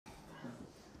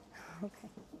Okay.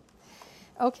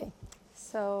 Okay.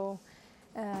 So,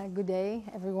 good day,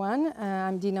 everyone.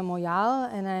 I'm Dina Moyal,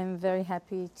 and I'm very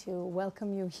happy to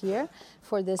welcome you here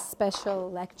for this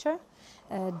special lecture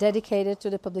dedicated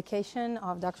to the publication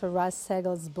of Dr. Raz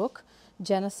Segal's book,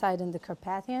 Genocide in the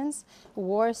Carpathians,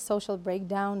 War, Social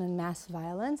Breakdown, and Mass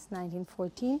Violence,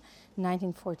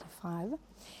 1914-1945.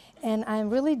 And I'm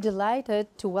really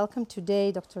delighted to welcome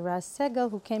today Dr. Raz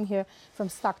Segal, who came here from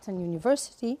Stockton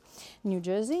University, New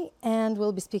Jersey, and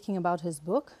will be speaking about his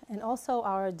book, and also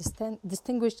our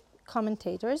distinguished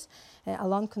commentators,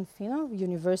 Alon Confino,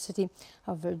 University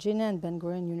of Virginia, and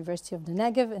Ben-Gurion University of the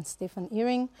Negev, and Stefan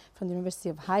Ehring from the University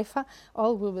of Haifa.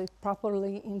 All will be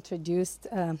properly introduced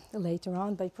later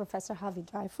on by Professor Havi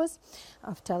Dreyfus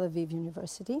of Tel Aviv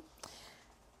University.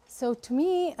 So to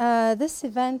me, this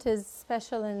event is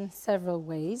special in several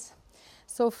ways.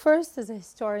 So first, as a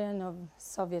historian of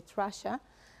Soviet Russia,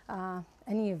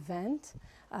 any event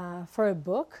for a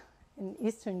book in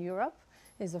Eastern Europe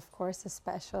is, of course, a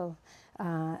special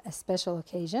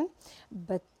occasion.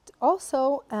 But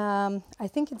also, I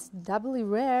think it's doubly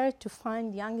rare to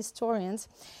find young historians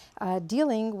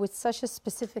dealing with such a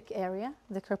specific area,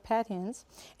 the Carpathians,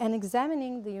 and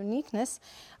examining the uniqueness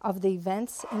of the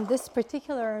events in this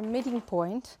particular meeting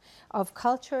point of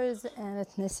cultures and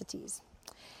ethnicities.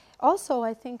 Also,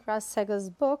 I think Raz Segal's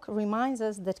book reminds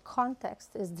us that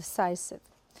context is decisive.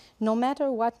 No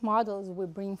matter what models we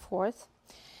bring forth,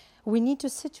 we need to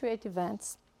situate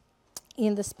events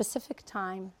in the specific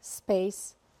time,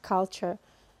 space, culture,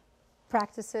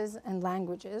 practices, and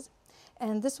languages.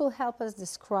 And this will help us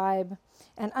describe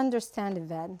and understand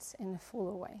events in a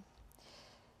fuller way.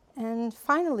 And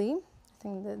finally, I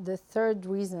think the third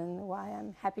reason why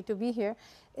I'm happy to be here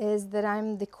is that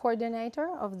I'm the coordinator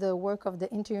of the work of the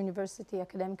Inter-University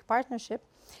Academic Partnership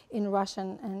in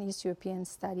Russian and East European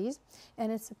Studies.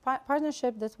 And it's a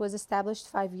partnership that was established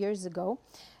 5 years ago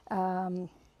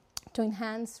to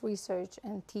enhance research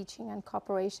and teaching and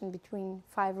cooperation between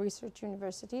 5 research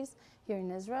universities here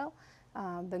in Israel,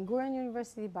 Ben-Gurion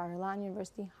University, Bar-Ilan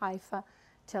University, Haifa,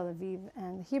 Tel Aviv,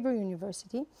 and Hebrew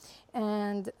University.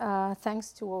 And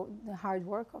thanks to the hard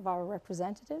work of our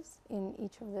representatives in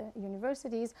each of the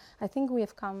universities, I think we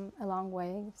have come a long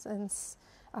way since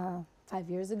 5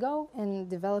 years ago in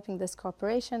developing this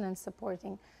cooperation and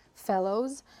supporting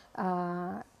fellows,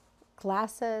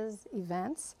 classes,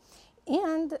 events.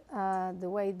 And the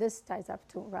way this ties up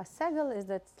to Raz Segal is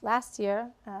that last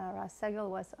year, Raz Segal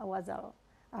was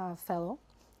a fellow,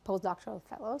 postdoctoral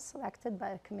fellow, selected by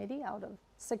a committee out of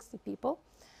 60 people.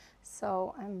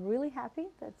 So I'm really happy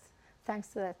that thanks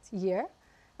to that year,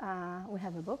 we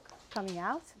have a book coming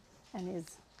out, and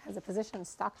has a position in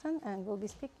Stockton, and will be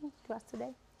speaking to us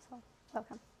today. So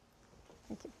welcome.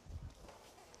 Thank you.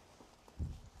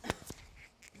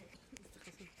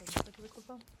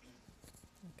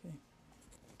 Okay.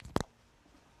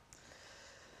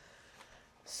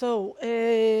 So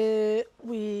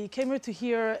we came here to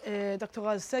hear Dr.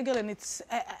 Raz Segal, and it's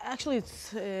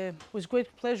with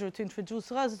great pleasure to introduce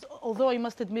Raz, although I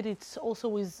must admit it's also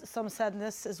with some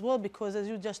sadness as well, because as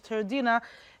you just heard, Dina,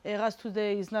 Raz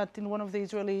today is not in one of the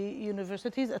Israeli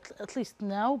universities, at least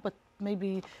now, but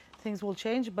maybe things will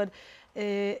change. But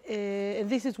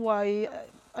this is why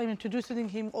I'm introducing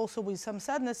him also with some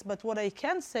sadness, but what I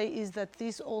can say is that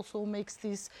this also makes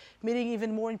this meeting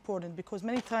even more important, because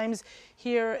many times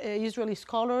here Israeli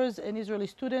scholars and Israeli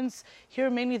students hear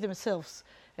mainly themselves,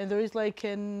 and there is like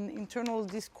an internal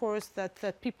discourse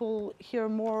that people hear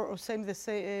more or saying the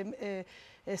same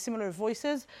similar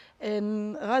voices,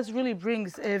 and Raz really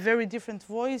brings a very different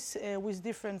voice with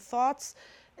different thoughts.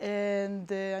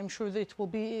 And I'm sure that it will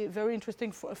be very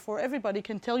interesting for everybody. I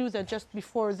can tell you that just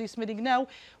before this meeting now,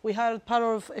 we had part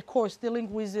of a course dealing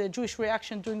with Jewish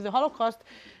reaction during the Holocaust.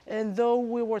 And though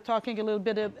we were talking a little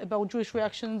bit about Jewish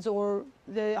reactions or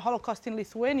the Holocaust in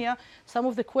Lithuania, some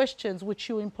of the questions which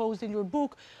you imposed in your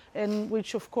book, and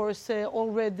which of course all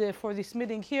read for this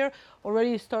meeting here,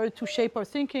 already started to shape our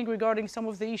thinking regarding some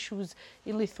of the issues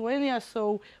in Lithuania.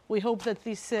 So we hope that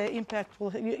this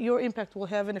your impact will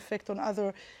have an effect on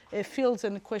other fields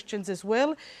and questions as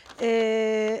well.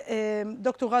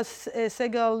 Dr. Raz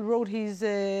Segal wrote his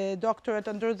doctorate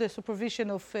under the supervision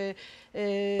of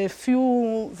a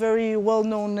few very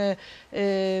well-known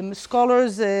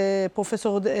scholars, Professor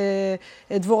Dvora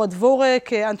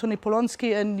Dvorek, Anthony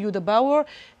Polonsky, and Yuda Bauer,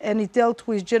 and it dealt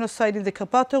with genocide in the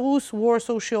Carpathians, war,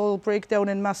 social breakdown,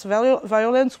 and mass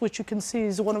violence, which you can see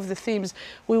is one of the themes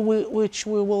which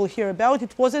we will hear about.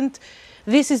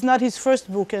 This is not his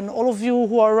first book, and all of you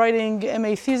who are writing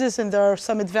MA thesis, and there are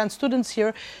some advanced students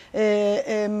here,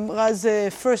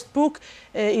 Raz's first book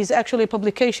is actually a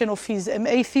publication of his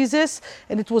MA thesis,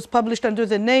 and it was published under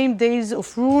the name Days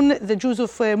of Ruin, the Jews of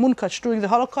Munkach during the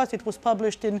Holocaust. It was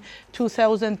published in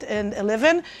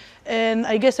 2011, and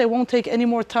I guess I won't take any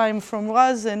more time from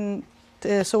Raz, and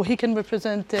so he can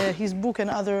represent his book and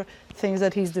other things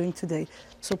that he's doing today.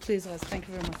 So please, Raz, thank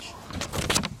you very much.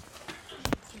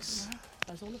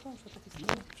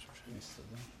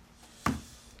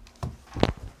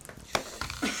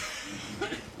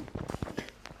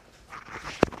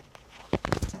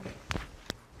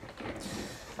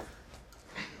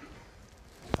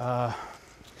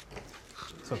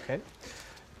 It's okay.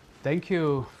 Thank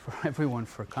you for everyone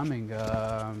for coming.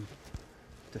 To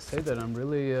say that I'm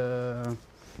really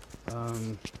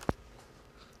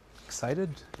excited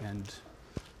and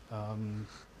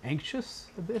anxious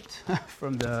a bit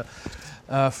from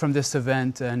this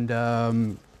event, and I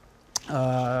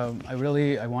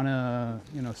want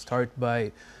to start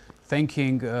by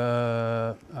thanking.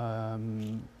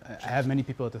 I have many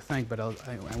people to thank, but I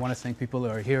want to thank people who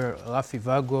are here.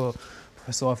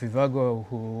 Professor Rafi Vago,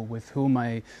 with whom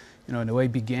I, in a way,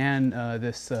 began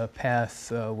this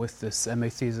path with this MA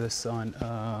thesis on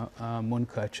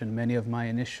Munkach, and many of my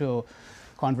initial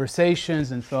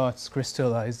conversations and thoughts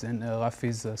crystallized in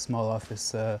Rafi's small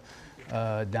office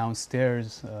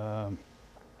downstairs.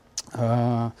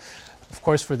 Of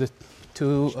course, for the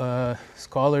two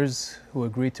scholars who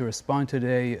agreed to respond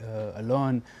today,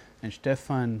 Alon and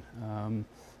Stefan,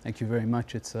 thank you very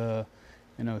much. It's a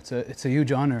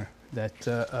huge honor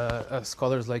that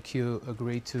scholars like you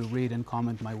agree to read and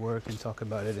comment my work and talk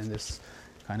about it in this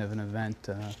kind of an event,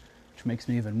 which makes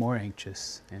me even more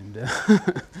anxious and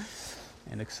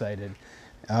and excited.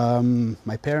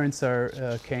 My parents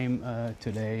came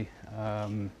today,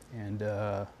 and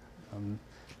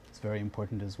it's very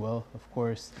important as well, of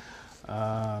course.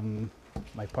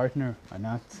 My partner,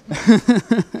 Anat.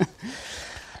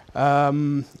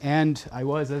 And I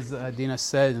was, as Dina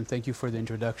said, and thank you for the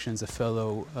introductions, a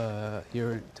fellow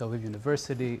here at Tel Aviv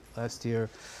University last year.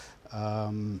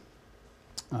 And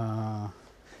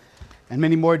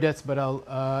many more debts, but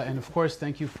and of course,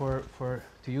 thank you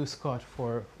to you, Scott,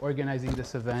 for organizing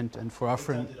this event and for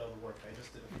offering,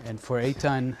 and for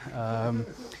Eitan,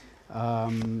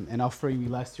 and offering me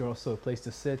last year also a place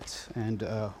to sit and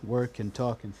work and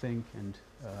talk and think and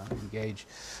engage.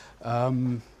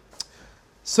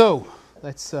 So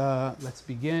let's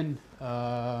begin.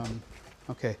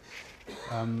 Okay.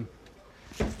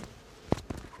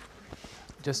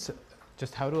 Just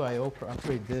how do I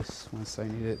operate this once I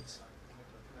need it?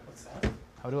 What's that?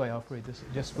 How do I operate this?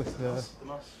 Just with the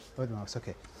mouse. Oh, the mouse.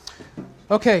 Okay.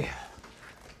 Okay.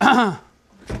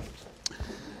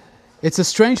 It's a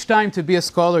strange time to be a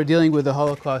scholar dealing with the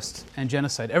Holocaust and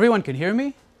genocide. Everyone can hear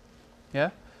me? Yeah?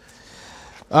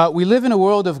 We live in a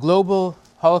world of global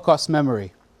Holocaust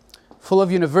memory, full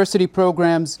of university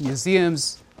programs,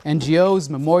 museums, NGOs,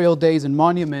 memorial days, and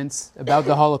monuments about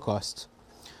the Holocaust.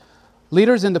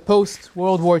 Leaders in the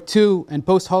post-World War II and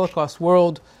post-Holocaust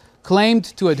world claimed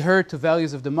to adhere to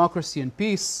values of democracy and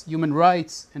peace, human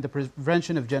rights, and the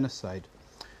prevention of genocide.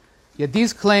 Yet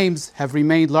these claims have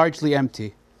remained largely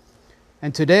empty.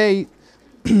 And today,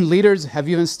 leaders have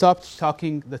even stopped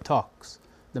talking the talks.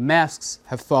 The masks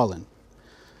have fallen.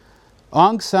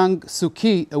 Aung San Suu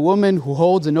Kyi, a woman who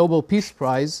holds a Nobel Peace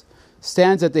Prize,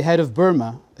 stands at the head of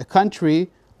Burma, a country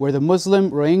where the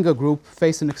Muslim Rohingya group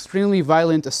face an extremely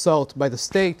violent assault by the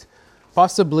state,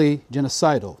 possibly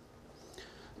genocidal.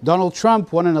 Donald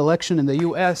Trump won an election in the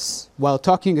US while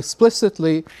talking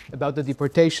explicitly about the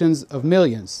deportations of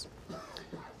millions.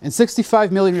 And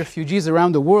 65 million refugees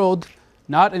around the world,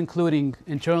 not including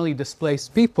internally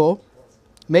displaced people,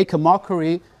 make a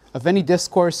mockery of any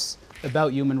discourse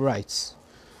about human rights.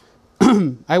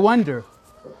 I wonder,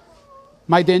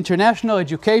 might the international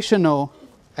educational,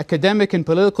 academic, and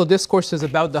political discourses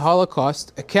about the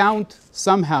Holocaust account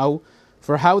somehow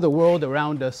for how the world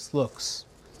around us looks?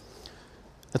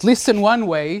 At least in one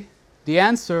way, the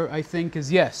answer, I think,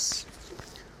 is yes.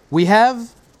 We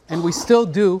have, and we still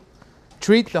do,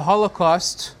 treat the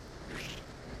Holocaust.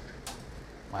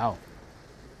 Wow.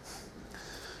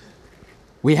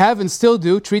 We have and still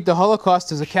do treat the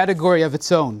Holocaust as a category of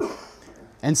its own.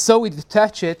 And so we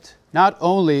detach it not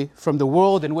only from the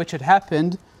world in which it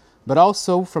happened, but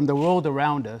also from the world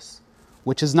around us,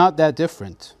 which is not that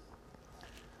different.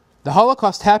 The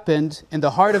Holocaust happened in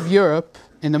the heart of Europe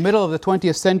in the middle of the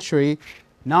 20th century,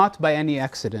 not by any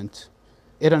accident.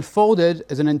 It unfolded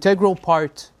as an integral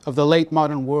part of the late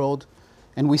modern world,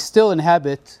 and we still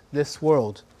inhabit this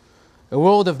world. A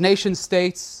world of nation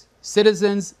states,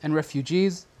 citizens, and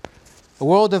refugees. A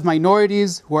world of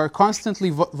minorities who are constantly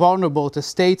vulnerable to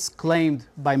states claimed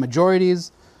by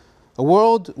majorities. A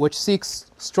world which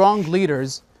seeks strong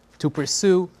leaders to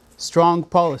pursue strong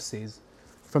policies,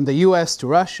 from the US to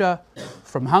Russia,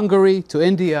 from Hungary to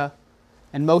India,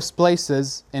 and most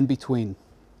places in between.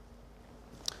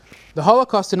 The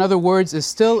Holocaust, in other words, is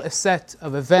still a set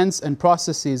of events and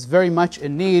processes very much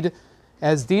in need,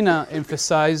 as Dina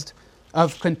emphasized,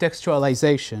 of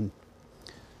contextualization.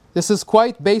 This is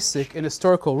quite basic in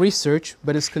historical research,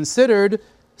 but is considered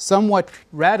somewhat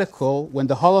radical when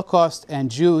the Holocaust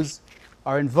and Jews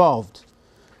are involved.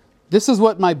 This is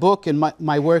what my book and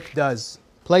my work does.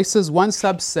 Places one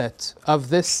subset of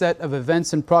this set of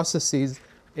events and processes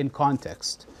in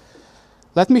context.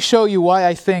 Let me show you why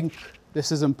I think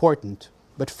this is important.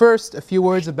 But first, a few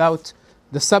words about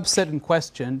the subset in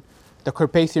question, the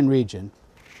Carpathian region.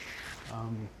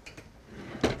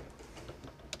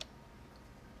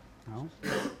 No?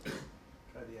 Try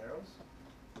the arrows.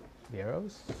 The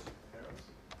arrows? Arrows.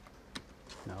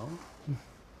 No.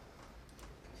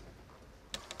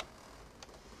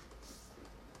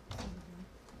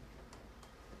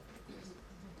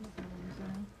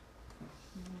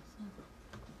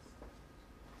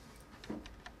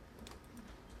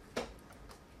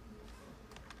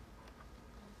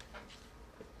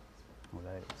 Will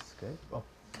I escape? Oh.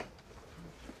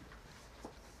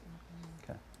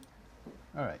 Okay.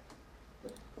 All right.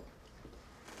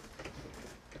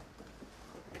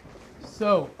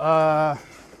 So,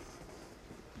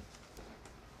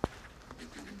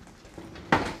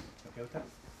 Okay with that?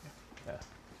 yeah.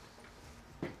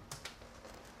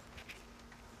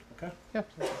 Okay. Yeah.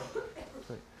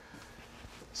 Sweet.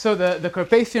 So the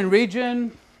Carpathian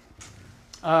region,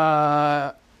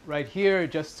 right here,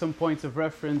 just some points of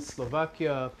reference: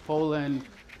 Slovakia, Poland,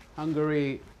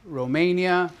 Hungary,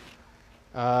 Romania.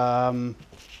 It's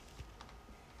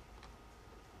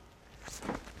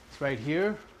right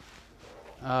here.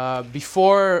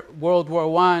 Before World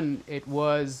War I, it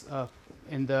was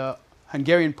in the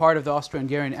Hungarian part of the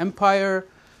Austro-Hungarian Empire.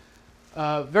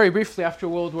 Very briefly after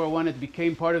World War I, it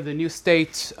became part of the new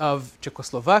state of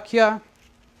Czechoslovakia.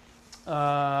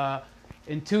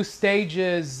 In two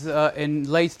stages, in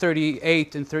late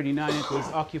 38 and 39, it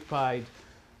was occupied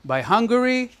by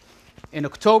Hungary. In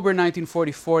October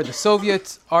 1944, the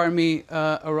Soviet army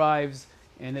arrives,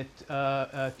 and it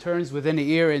turns within a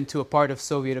year into a part of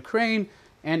Soviet Ukraine.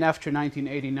 And after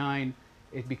 1989,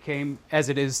 it became, as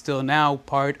it is still now,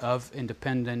 part of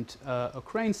independent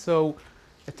Ukraine. So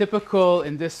a typical,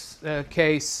 in this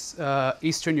case,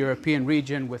 Eastern European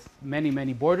region with many,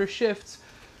 many border shifts.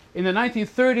 In the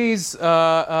 1930s,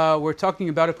 we're talking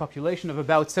about a population of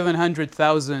about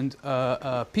 700,000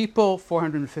 people,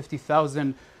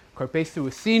 450,000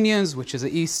 Carpatho-Ruthenians, which is an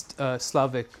East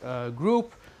Slavic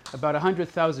group, about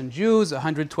 100,000 Jews,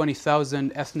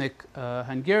 120,000 ethnic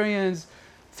Hungarians,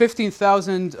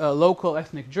 15,000 local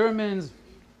ethnic Germans,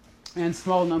 and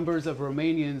small numbers of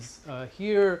Romanians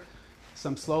here,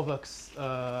 some Slovaks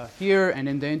here, and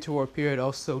in the interwar period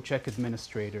also Czech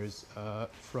administrators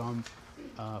from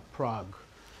Prague.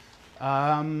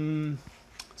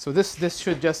 So this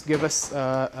should just give us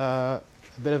a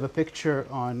bit of a picture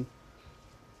on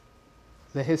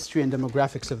the history and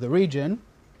demographics of the region.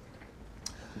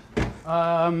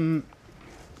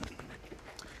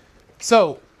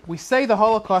 So we say the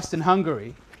Holocaust in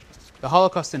Hungary,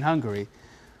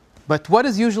 but what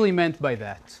is usually meant by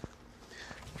that?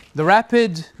 The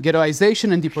rapid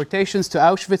ghettoization and deportations to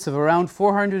Auschwitz of around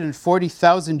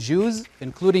 440,000 Jews,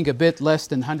 including a bit less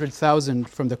than 100,000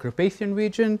 from the Carpathian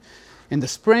region, in the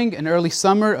spring and early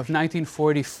summer of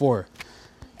 1944,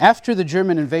 after the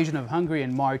German invasion of Hungary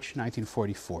in March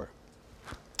 1944.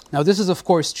 Now, this is of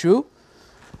course true,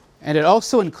 and it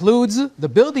also includes the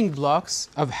building blocks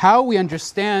of how we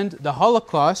understand the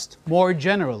Holocaust more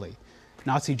generally.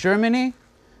 Nazi Germany,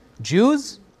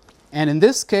 Jews, and in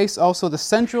this case also the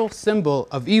central symbol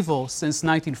of evil since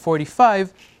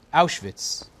 1945,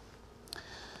 Auschwitz.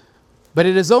 But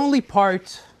it is only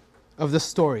part of the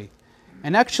story,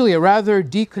 and actually a rather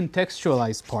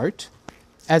decontextualized part,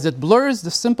 as it blurs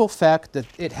the simple fact that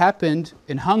it happened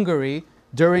in Hungary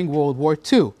during World War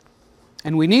II.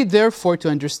 And we need therefore to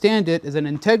understand it as an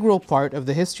integral part of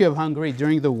the history of Hungary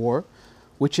during the war,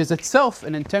 which is itself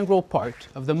an integral part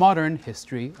of the modern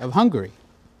history of Hungary.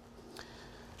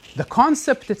 The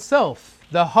concept itself,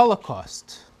 the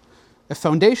Holocaust, a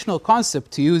foundational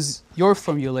concept, to use your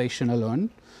formulation alone,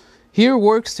 here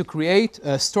works to create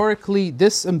a historically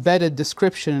disembedded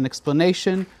description and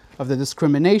explanation of the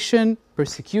discrimination,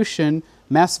 persecution,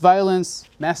 mass violence,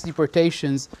 mass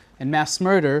deportations, and mass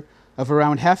murder of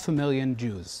around 500,000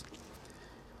 Jews.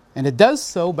 And it does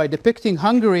so by depicting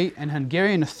Hungary and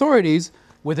Hungarian authorities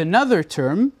with another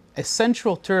term, a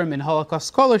central term in Holocaust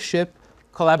scholarship,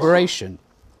 collaboration.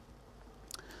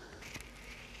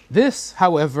 This,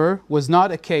 however, was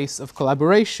not a case of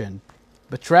collaboration,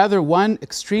 but rather one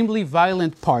extremely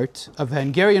violent part of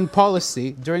Hungarian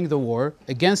policy during the war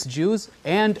against Jews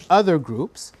and other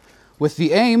groups, with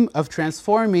the aim of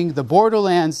transforming the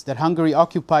borderlands that Hungary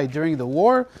occupied during the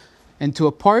war into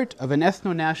a part of an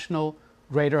ethno-national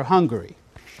Greater Hungary.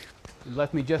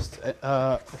 Let me just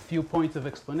a few points of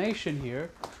explanation here.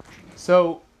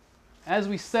 So, as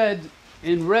we said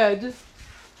in red,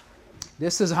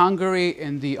 this is Hungary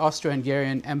in the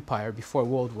Austro-Hungarian Empire before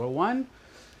World War I,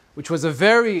 which was a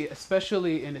very,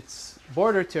 especially in its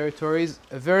border territories,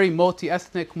 a very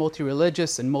multi-ethnic,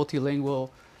 multi-religious, and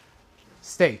multilingual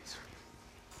state.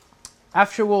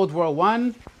 After World War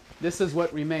I, this is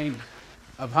what remained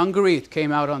of Hungary. It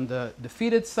came out on the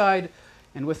defeated side,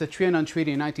 and with the Trianon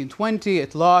Treaty in 1920,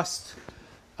 it lost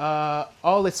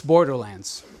all its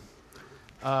borderlands.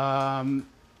 Territorial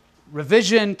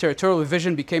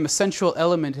revision became a central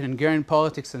element in Hungarian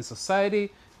politics and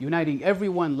society, uniting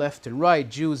everyone left and right,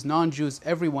 Jews, non-Jews,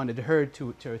 everyone adhered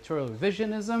to territorial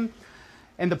revisionism.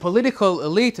 And the political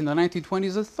elite in the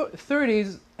 1920s and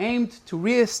 30s aimed to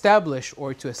re-establish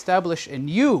or to establish a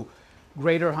new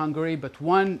Greater Hungary, but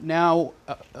one now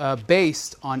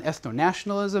based on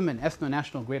ethno-nationalism and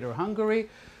ethno-national Greater Hungary.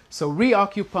 So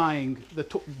reoccupying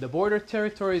the border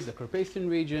territories, the Carpathian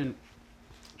region,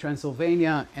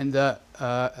 Transylvania, and the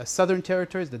southern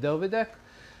territories, the Delvidek,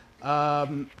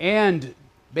 and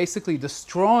basically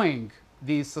destroying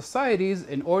these societies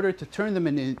in order to turn them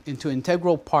into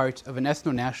integral part of an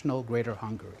ethno-national Greater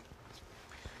Hungary.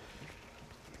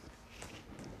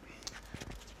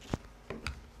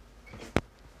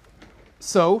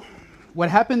 So,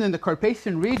 what happened in the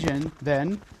Carpathian region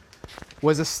then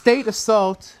was a state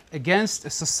assault against a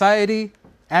society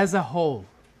as a whole.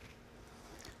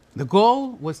 The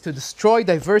goal was to destroy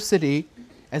diversity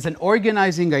as an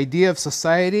organizing idea of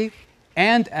society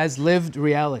and as lived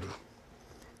reality.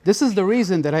 This is the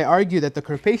reason that I argue that the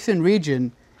Carpathian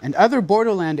region and other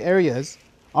borderland areas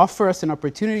offer us an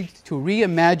opportunity to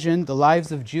reimagine the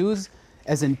lives of Jews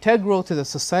as integral to the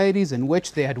societies in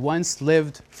which they had once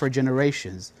lived for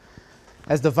generations,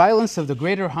 as the violence of the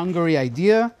Greater Hungary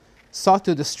idea sought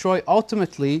to destroy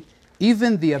ultimately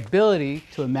even the ability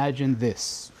to imagine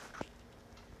this.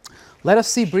 Let us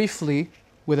see briefly,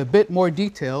 with a bit more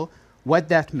detail, what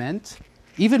that meant,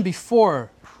 even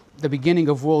before the beginning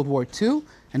of World War II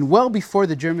and well before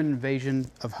the German invasion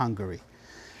of Hungary.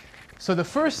 So the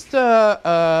first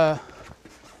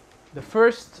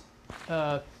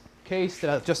case that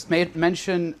I'll just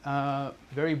mention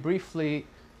very briefly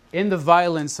in the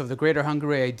violence of the Greater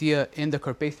Hungary idea in the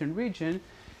Carpathian region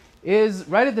is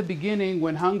right at the beginning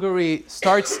when Hungary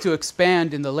starts to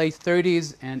expand in the late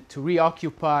 30s and to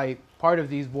reoccupy part of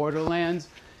these borderlands.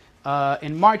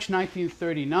 In March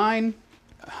 1939,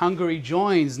 Hungary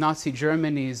joins Nazi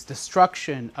Germany's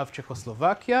destruction of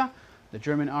Czechoslovakia. The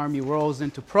German army rolls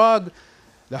into Prague.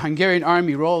 The Hungarian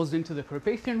army rolls into the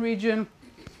Carpathian region.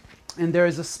 And there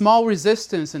is a small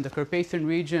resistance in the Carpathian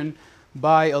region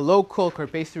by a local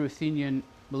Carpatho-Ruthenian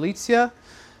militia.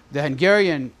 The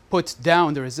Hungarian put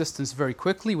down the resistance very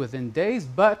quickly, within days,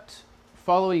 but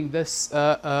following this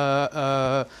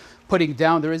putting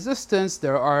down the resistance,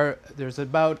 there's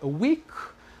about a week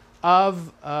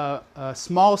of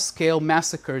small-scale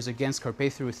massacres against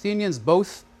Carpatho-Ruthenians,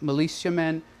 both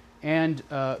militiamen and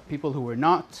people who were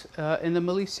not in the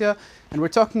militia. And we're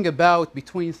talking about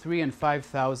between 3,000 and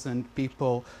 5,000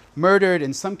 people murdered,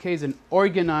 in some cases in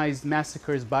organized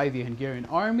massacres by the Hungarian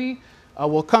army.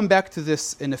 We'll come back to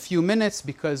this in a few minutes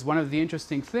because one of the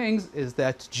interesting things is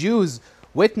that Jews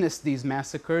witnessed these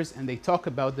massacres and they talk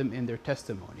about them in their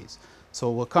testimonies.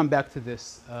 So we'll come back to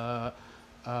this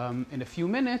in a few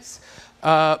minutes.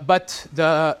 But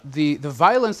the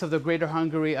violence of the Greater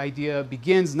Hungary idea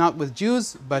begins not with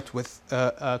Jews, but with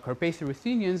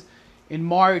Carpatho-Ruthenians in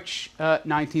March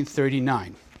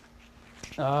 1939.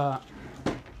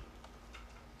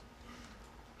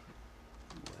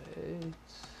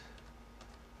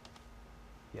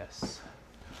 Yes.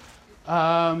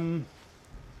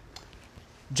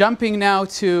 Jumping now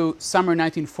to summer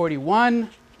 1941,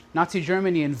 Nazi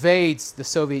Germany invades the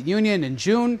Soviet Union in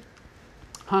June.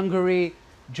 Hungary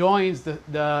joins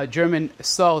the German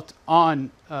assault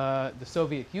on the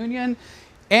Soviet Union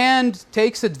and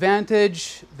takes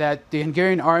advantage that the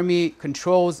Hungarian army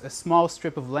controls a small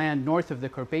strip of land north of the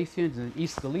Carpathians in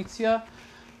East Galicia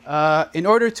in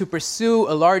order to pursue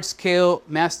a large-scale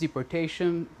mass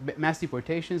deportation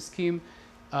scheme.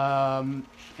 And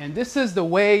this is the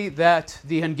way that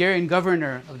the Hungarian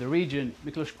governor of the region,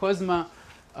 Miklos Kozma,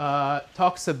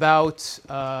 talks about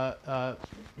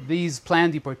these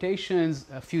planned deportations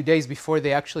a few days before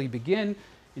they actually begin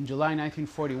in July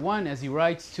 1941, as he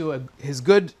writes to his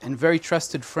good and very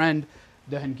trusted friend,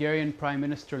 the Hungarian Prime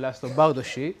Minister László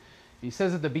Bagosi. He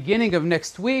says, at the beginning of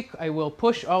next week, I will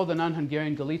push all the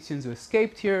non-Hungarian Galicians who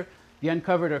escaped here, the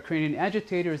uncovered Ukrainian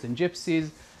agitators and gypsies,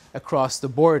 across the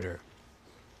border.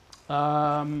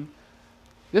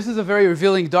 This is a very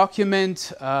revealing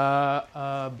document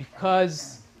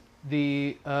because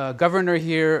the governor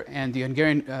here and the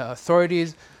Hungarian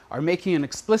authorities are making an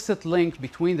explicit link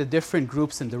between the different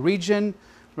groups in the region,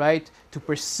 right, to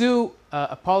pursue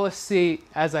a policy,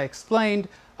 as I explained,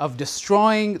 of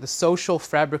destroying the social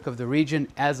fabric of the region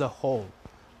as a whole,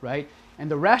 right? And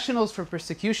the rationales for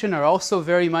persecution are also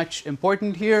very much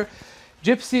important here.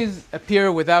 Gypsies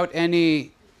appear without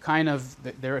any kind of,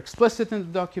 they're explicit in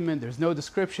the document, there's no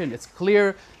description. It's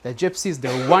clear that gypsies,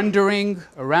 they're wandering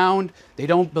around, they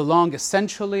don't belong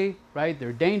essentially, right?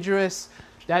 They're dangerous.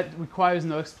 That requires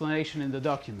no explanation in the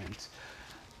document.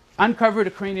 Uncovered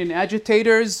Ukrainian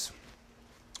agitators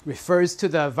refers to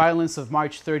the violence of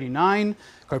March 39.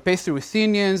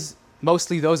 Carpathians,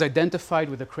 mostly those identified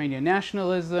with Ukrainian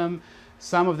nationalism,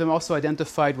 some of them also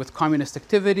identified with communist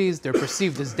activities. They're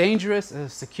perceived as dangerous, as a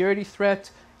security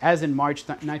threat, as in March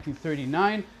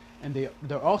 1939, and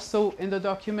they're also in the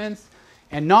documents.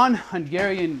 And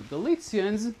non-Hungarian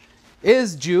Galicians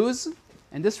is Jews,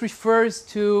 and this refers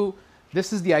to,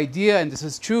 this is the idea, and this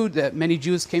is true, that many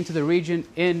Jews came to the region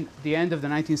in the end of the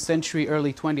 19th century,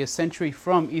 early 20th century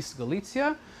from East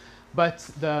Galicia. But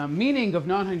the meaning of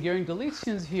non-Hungarian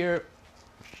Galicians here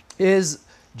is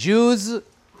Jews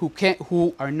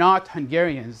who are not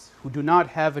Hungarians, who do not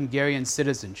have Hungarian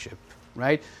citizenship,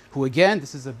 right? Who, again,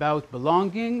 this is about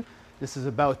belonging. This is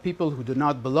about people who do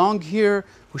not belong here,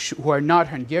 who are not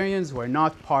Hungarians, who are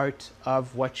not part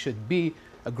of what should be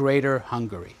a greater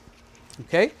Hungary.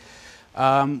 Okay?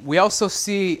 We also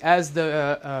see, as in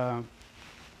the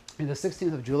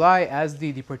 16th of July, as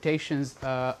the deportations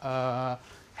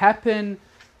happen,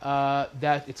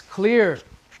 that it's clear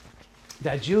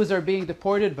that Jews are being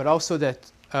deported, but also that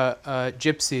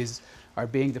gypsies are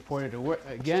being deported.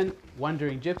 Again,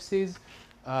 wandering gypsies.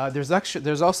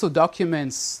 There's also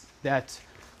documents that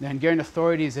the Hungarian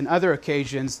authorities in other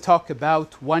occasions talk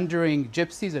about wandering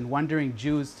gypsies and wandering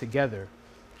Jews together.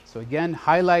 So again,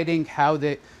 highlighting how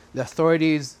the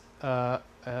authorities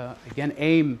again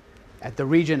aim at the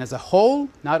region as a whole.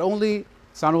 It's not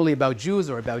only about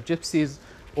Jews or about gypsies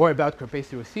or about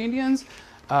Carpathians,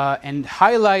 and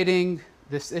highlighting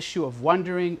this issue of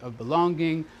wandering, of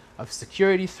belonging, of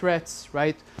security threats,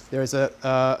 right? There's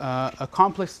a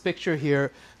complex picture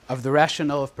here of the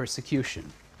rationale of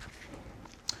persecution.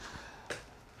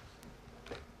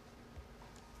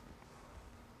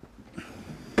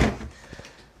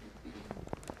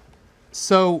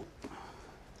 So,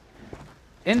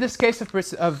 in this case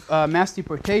of mass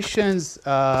deportations,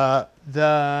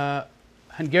 the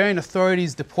Hungarian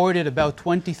authorities deported about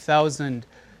 20,000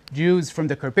 Jews from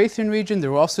the Carpathian region.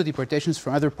 There were also deportations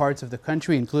from other parts of the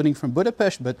country, including from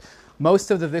Budapest, but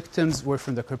most of the victims were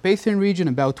from the Carpathian region,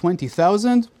 about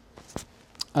 20,000.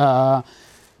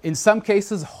 In some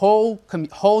cases,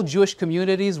 whole Jewish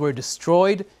communities were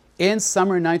destroyed in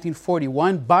summer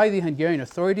 1941 by the Hungarian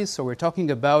authorities. So we're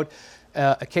talking about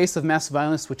a case of mass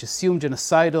violence which assumed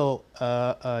genocidal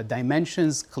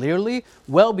dimensions clearly,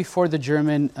 well before the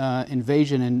German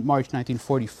invasion in March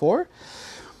 1944.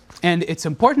 And it's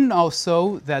important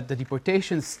also that the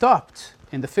deportation stopped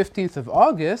in the 15th of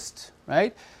August,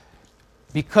 right?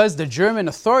 Because the German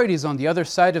authorities on the other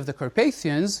side of the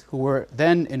Carpathians, who were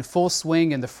then in full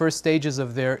swing in the first stages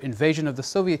of their invasion of the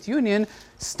Soviet Union,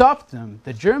 stopped them.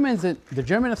 The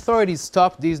German authorities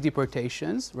stopped these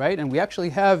deportations, right? And we actually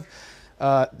have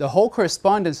the whole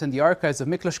correspondence in the archives of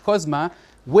Miklos Kozma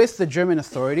with the German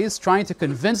authorities, trying to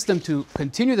convince them to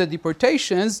continue the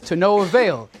deportations to no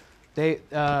avail. They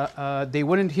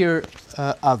wouldn't hear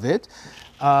of it.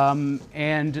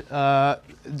 And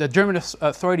the German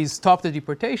authorities stopped the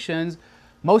deportations,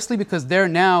 mostly because they're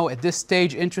now at this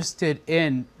stage interested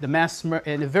in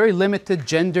in a very limited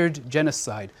gendered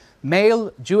genocide.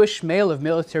 Jewish male of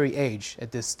military age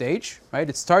at this stage, right?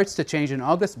 It starts to change in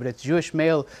August, but it's Jewish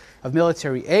male of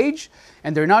military age,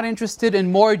 and they're not interested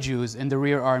in more Jews in the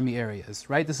rear army areas,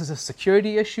 right? This is a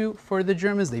security issue for the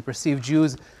Germans. They perceive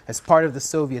Jews as part of the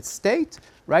Soviet state,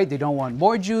 right? They don't want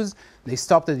more Jews. They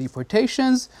stop the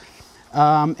deportations.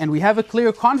 And we have a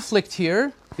clear conflict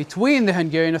here between the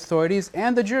Hungarian authorities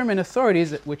and the German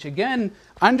authorities, which again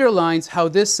underlines how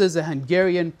this is a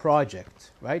Hungarian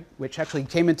project, right? Which actually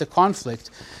came into conflict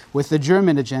with the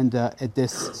German agenda at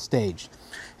this stage.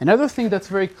 Another thing that's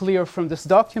very clear from this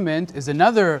document is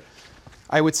another,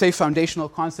 I would say, foundational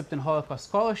concept in Holocaust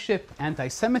scholarship,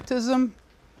 anti-Semitism,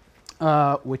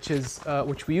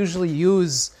 which we usually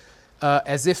use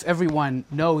as if everyone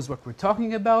knows what we're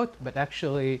talking about, but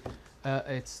actually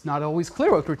it's not always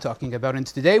clear what we're talking about. And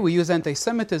today we use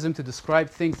anti-Semitism to describe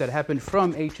things that happened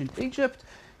from ancient Egypt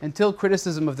until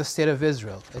criticism of the State of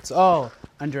Israel. It's all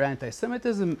under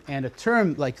anti-Semitism, and a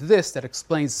term like this that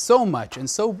explains so much and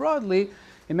so broadly,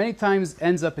 it many times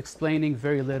ends up explaining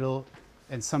very little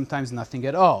and sometimes nothing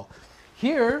at all.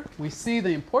 Here we see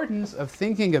the importance of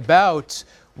thinking about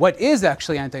what is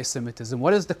actually anti-Semitism,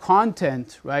 what is the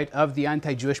content, right, of the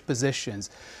anti-Jewish positions,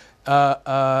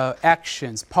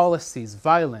 actions, policies,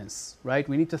 violence, right?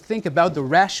 We need to think about the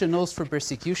rationales for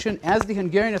persecution as the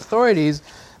Hungarian authorities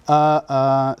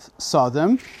saw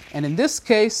them. And in this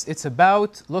case, it's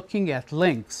about looking at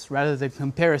links rather than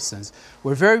comparisons.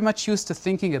 We're very much used to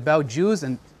thinking about Jews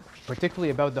and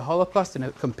particularly about the Holocaust in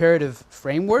a comparative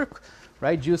framework,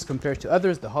 right? Jews compared to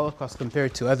others, the Holocaust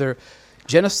compared to other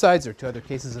genocides or to other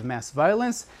cases of mass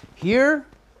violence. Here,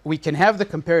 we can have the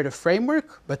comparative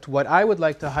framework, but what I would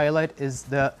like to highlight is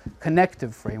the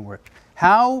connective framework.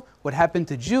 How what happened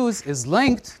to Jews is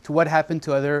linked to what happened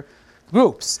to other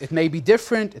groups. It may be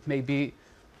different, it may be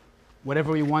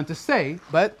whatever you want to say,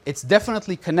 but it's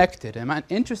definitely connected. I'm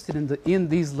interested in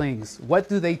these links. What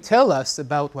do they tell us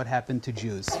about what happened to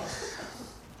Jews?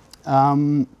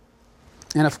 And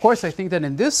of course, I think that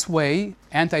in this way,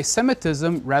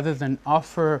 anti-Semitism, rather than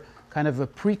offer kind of a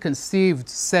preconceived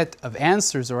set of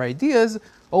answers or ideas,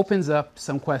 opens up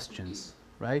some questions,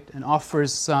 right? And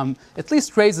offers some, at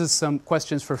least raises some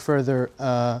questions for further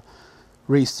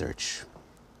research.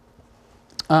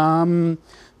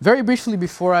 Very briefly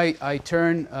before I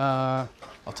turn, I'll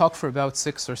talk for about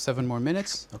 6 or 7 more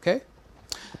minutes, okay?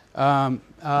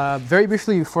 Very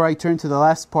briefly before I turn to the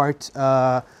last part,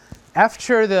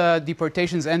 after the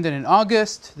deportations ended in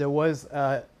August, there was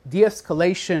a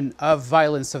de-escalation of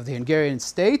violence of the Hungarian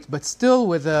state, but still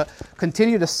with a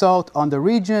continued assault on the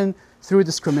region through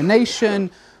discrimination,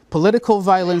 political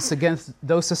violence against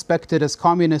those suspected as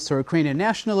communists or Ukrainian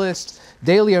nationalists,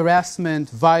 daily harassment,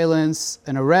 violence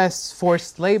and arrests,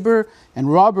 forced labor,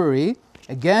 and robbery,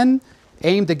 again,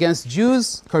 aimed against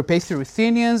Jews,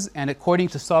 Carpathians, and according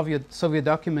to Soviet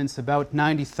documents, about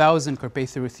 90,000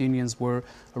 Carpathians were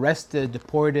arrested,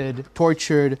 deported,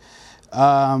 tortured,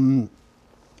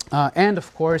 and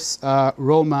of course,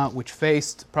 Roma, which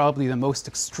faced probably the most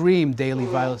extreme daily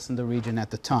violence in the region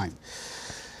at the time.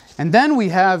 And then we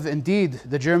have, indeed,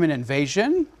 the German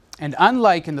invasion, and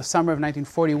unlike in the summer of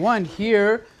 1941,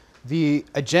 here, the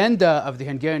agenda of the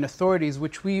Hungarian authorities,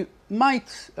 which we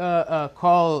might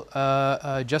call,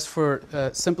 just for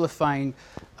simplifying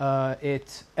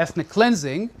it, ethnic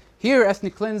cleansing. Here,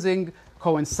 ethnic cleansing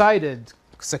coincided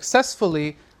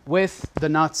successfully with the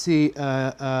Nazi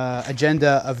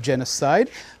agenda of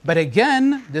genocide. But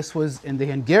again, this was, in the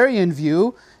Hungarian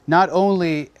view, not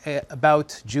only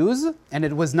about Jews, and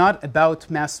it was not about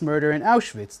mass murder in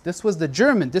Auschwitz. This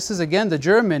is again the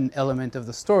German element of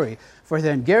the story. For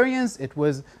the Hungarians, it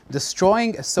was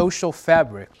destroying a social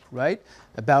fabric, right?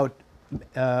 About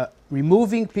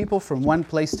removing people from one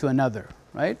place to another,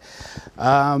 right?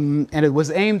 And it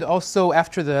was aimed also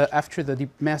after the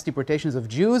mass deportations of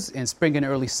Jews in spring and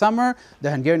early summer. The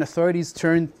Hungarian authorities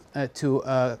turned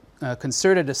to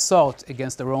concerted assault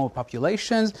against the Roma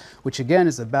populations, which again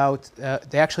is about,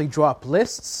 they actually draw up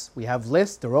lists. We have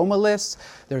lists, the Roma lists,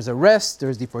 there's arrests,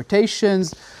 there's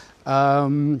deportations.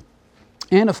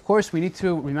 And of course, we need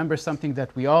to remember something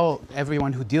that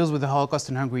everyone who deals with the Holocaust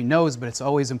in Hungary knows, but it's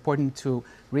always important to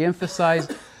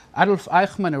reemphasize. Adolf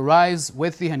Eichmann arrives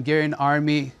with the Hungarian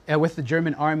army, with the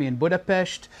German army in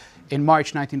Budapest in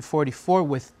March 1944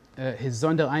 with his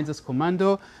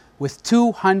Sondereinsatzkommando, with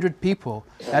 200 people.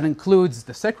 That includes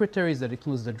the secretaries, that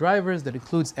includes the drivers, that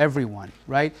includes everyone,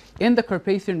 right? In the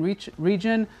Carpathian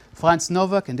region, Franz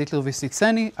Nowak and Ditlev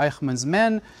Vysyceny, Eichmann's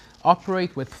men,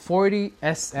 operate with 40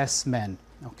 SS men,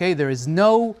 okay? There is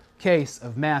no case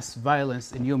of mass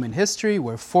violence in human history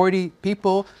where 40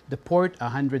 people deport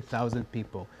 100,000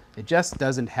 people. It just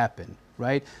doesn't happen,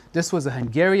 right? This was a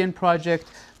Hungarian project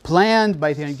planned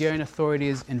by the Hungarian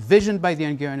authorities, envisioned by the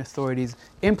Hungarian authorities,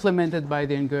 implemented by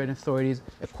the Hungarian authorities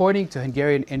according to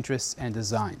Hungarian interests and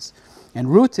designs, and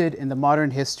rooted in the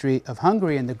modern history of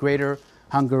Hungary and the greater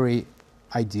Hungary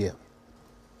idea.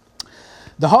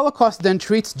 The Holocaust then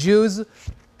treats Jews,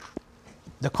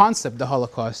 the concept, the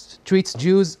Holocaust, treats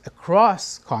Jews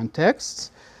across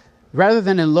contexts rather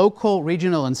than in local,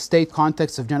 regional, and state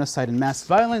contexts of genocide and mass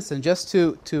violence. And just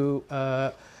to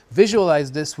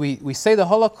visualize this, we say the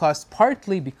Holocaust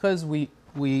partly because we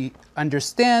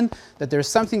understand that there's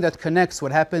something that connects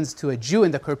what happens to a Jew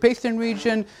in the Carpathian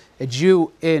region, a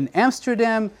Jew in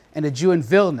Amsterdam, and a Jew in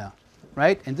Vilna,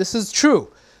 right? And this is true.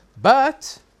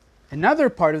 But another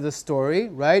part of the story,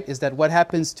 right, is that what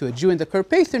happens to a Jew in the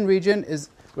Carpathian region is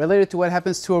related to what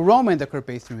happens to a Roma in the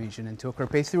Carpathian region and to a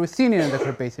Carpathian-Ruthenian in the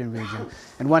Carpathian region.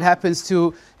 And what happens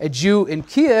to a Jew in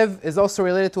Kiev is also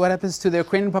related to what happens to the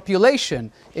Ukrainian population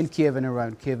in Kiev and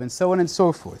around Kiev, and so on and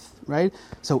so forth, right?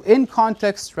 So in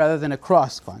context rather than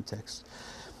across context.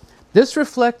 This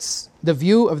reflects the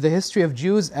view of the history of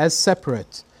Jews as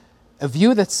separate, a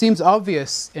view that seems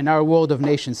obvious in our world of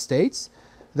nation-states,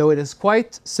 though it is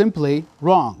quite simply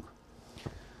wrong.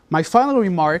 My final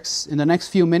remarks in the next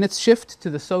few minutes shift to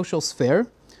the social sphere,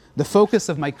 the focus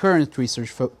of my current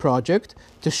research project,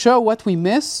 to show what we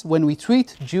miss when we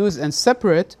treat Jews as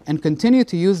separate and continue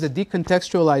to use the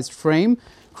decontextualized frame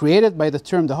created by the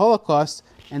term the Holocaust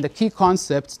and the key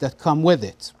concepts that come with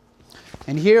it.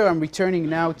 And here I'm returning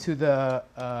now to the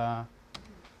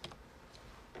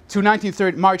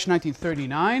March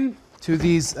 1939, to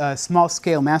these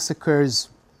small-scale massacres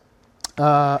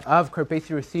of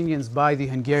Carpathian-Ruthenians by the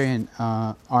Hungarian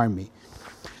army.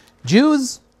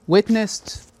 Jews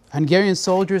witnessed Hungarian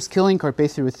soldiers killing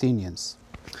Carpathian-Ruthenians.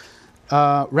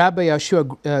 Rabbi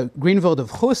Yeshua Greenwald of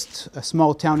Hust, a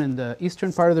small town in the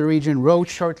eastern part of the region, wrote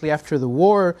shortly after the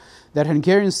war that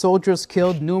Hungarian soldiers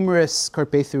killed numerous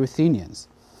Carpathian-Ruthenians.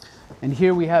 And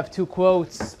here we have two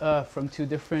quotes from two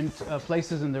different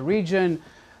places in the region.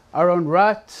 Aaron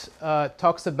Rutt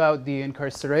talks about the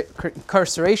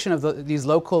incarceration of these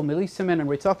local militiamen, and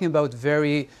we're talking about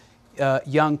very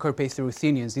young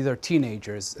Carpathian-Ruthenians. These are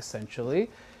teenagers, essentially,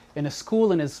 in a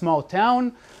school in his small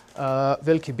town,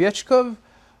 Veliki Biechkov,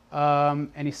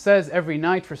 and he says every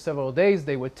night for several days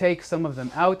they would take some of them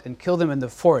out and kill them in the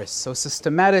forest. So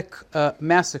systematic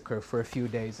massacre for a few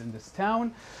days in this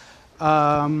town.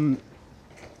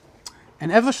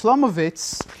 And Eva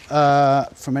Shlomovitz,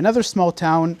 from another small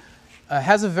town,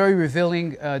 has a very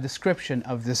revealing description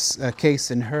of this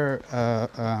case in her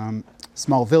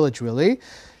small village, really.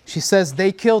 She says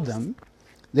they killed them.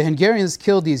 The Hungarians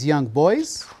killed these young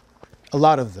boys, a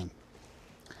lot of them.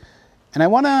 And I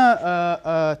want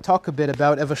to talk a bit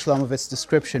about Eva Shlomovitz's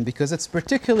description because it's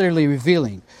particularly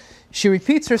revealing. She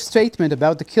repeats her statement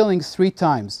about the killings 3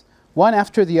 times, one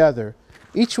after the other,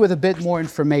 each with a bit more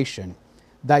information.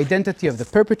 The identity of the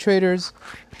perpetrators,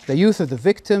 the youth of the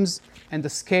victims, and the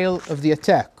scale of the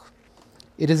attack.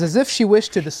 It is as if she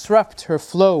wished to disrupt her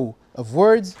flow of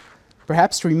words,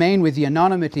 perhaps remain with the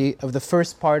anonymity of the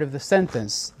first part of the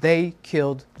sentence. They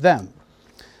killed them.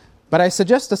 But I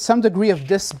suggest that some degree of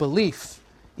disbelief,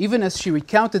 even as she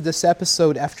recounted this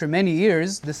episode after many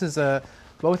years,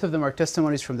 both of them are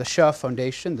testimonies from the Shah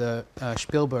Foundation, the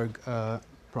Spielberg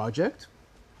project.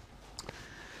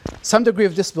 Some degree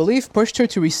of disbelief pushed her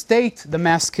to restate the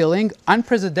mass killing,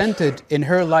 unprecedented in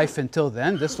her life until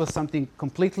then. This was something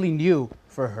completely new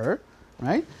for her,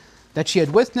 right? That she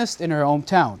had witnessed in her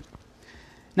hometown.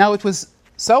 Now, it was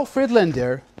Saul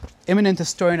Friedlander, eminent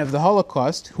historian of the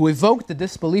Holocaust, who evoked the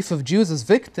disbelief of Jews as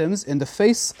victims in the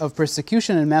face of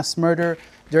persecution and mass murder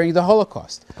during the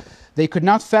Holocaust. They could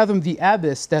not fathom the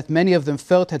abyss that many of them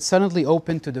felt had suddenly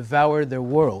opened to devour their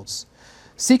worlds.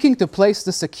 Seeking to place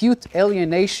this acute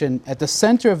alienation at the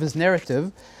center of his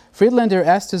narrative, Friedlander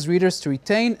asked his readers to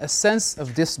retain a sense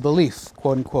of disbelief,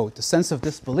 quote unquote, a sense of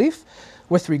disbelief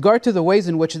with regard to the ways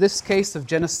in which this case of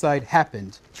genocide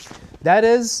happened. That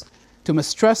is, to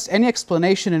mistrust any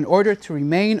explanation in order to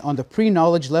remain on the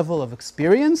pre-knowledge level of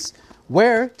experience,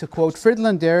 where, to quote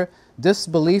Friedlander,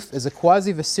 disbelief is a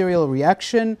quasi-visceral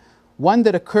reaction, one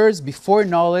that occurs before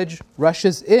knowledge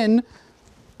rushes in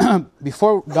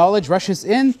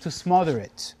to smother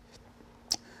it.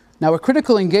 Now, a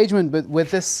critical engagement with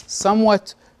this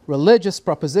somewhat religious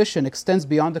proposition extends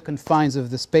beyond the confines of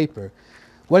this paper.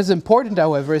 What is important,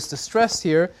 however, is to stress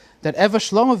here that Eva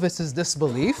Shlomovitz's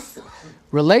disbelief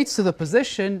relates to the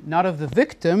position not of the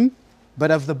victim,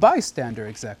 but of the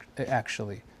bystander,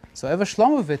 actually. So Eva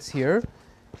Shlomovitz here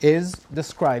is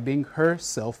describing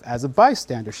herself as a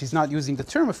bystander. She's not using the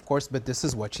term, of course, but this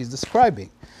is what she's describing.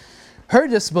 Her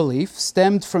disbelief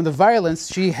stemmed from the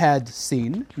violence she had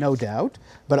seen, no doubt,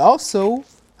 but also,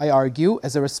 I argue,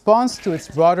 as a response to its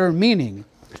broader meaning.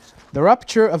 The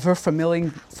rupture of her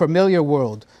familiar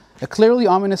world, a clearly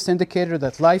ominous indicator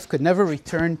that life could never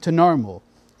return to normal.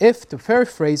 If, to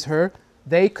paraphrase her,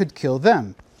 they could kill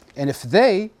them. And if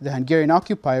they, the Hungarian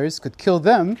occupiers, could kill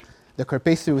them, the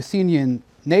Carpathian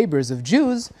neighbors of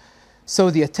Jews, so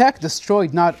the attack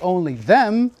destroyed not only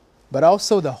them, but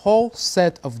also the whole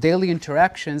set of daily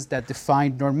interactions that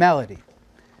defined normality.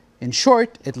 In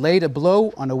short, it laid a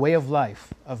blow on a way of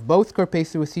life of both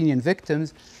Carpathian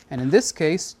victims and, in this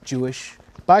case, Jewish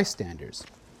bystanders.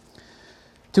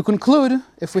 To conclude,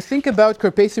 if we think about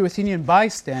Carpathian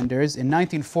bystanders in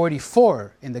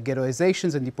 1944 in the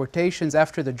ghettoizations and deportations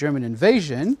after the German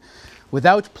invasion,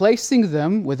 without placing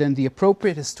them within the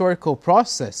appropriate historical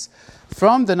process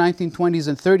from the 1920s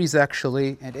and 30s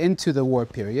actually and into the war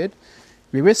period,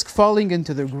 we risk falling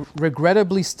into the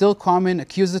regrettably still common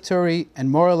accusatory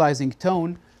and moralizing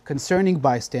tone concerning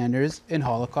bystanders in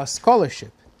Holocaust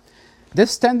scholarship.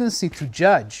 This tendency to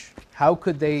judge, how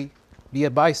could they be a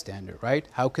bystander, right?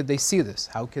 How could they see this?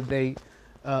 How could they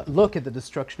look at the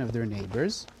destruction of their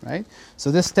neighbors, right?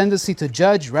 So this tendency to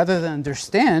judge rather than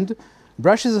understand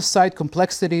brushes aside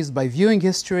complexities by viewing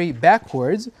history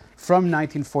backwards from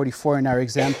 1944 in our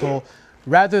example,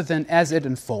 rather than as it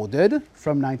unfolded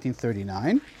from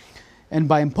 1939, and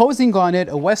by imposing on it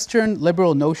a Western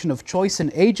liberal notion of choice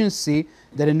and agency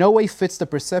that in no way fits the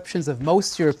perceptions of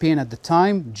most European at the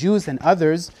time, Jews and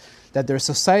others, that their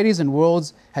societies and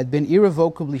worlds had been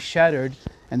irrevocably shattered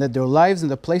and that their lives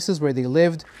and the places where they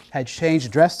lived had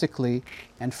changed drastically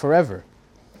and forever.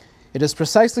 It is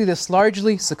precisely this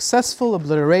largely successful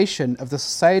obliteration of the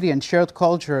society and shared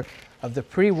culture of the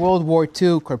pre-World War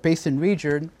II Carpathian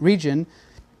region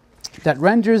that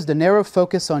renders the narrow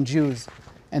focus on Jews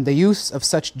and the use of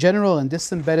such general and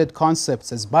disembedded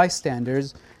concepts as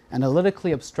bystanders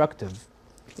analytically obstructive.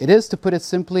 It is, to put it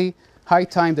simply, high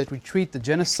time that we treat the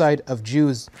genocide of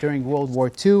Jews during World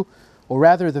War II, or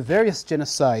rather the various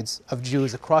genocides of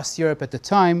Jews across Europe at the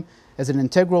time, as an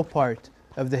integral part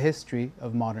of the history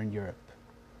of modern Europe.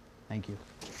 Thank you.